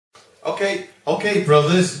Okay,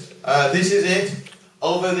 brothers, this is it.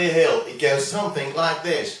 Over the hill. It goes something like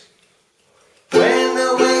this. When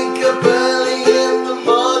I wake up early in the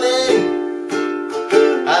morning,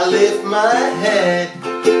 I lift my head.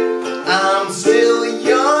 I'm still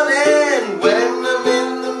yawning when I'm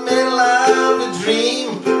in the middle of a dream.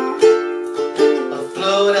 I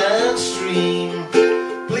float and stream.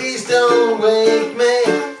 Please don't wake me.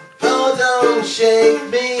 Oh, don't shake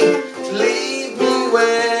me. Leave me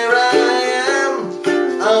where I am.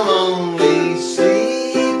 I'm only sleeping.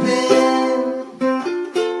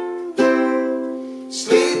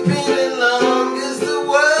 Sleeping as long as the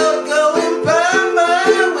world going by my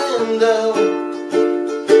window.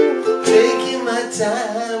 Taking my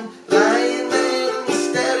time, lying there and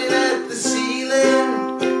staring at the ceiling,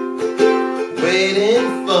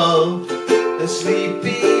 waiting for a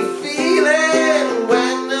sleepy feeling.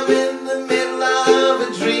 When I'm in the middle of a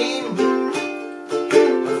dream,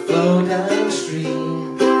 I flow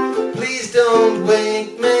downstream. Please don't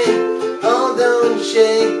wake me, oh don't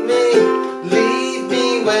shake me. Leave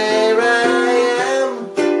me where I am,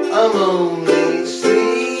 I'm only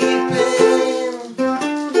sleeping.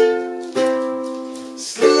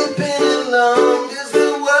 Sleeping as long as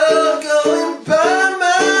the world going by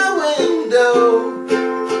my window.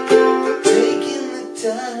 Taking the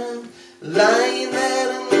time, lying there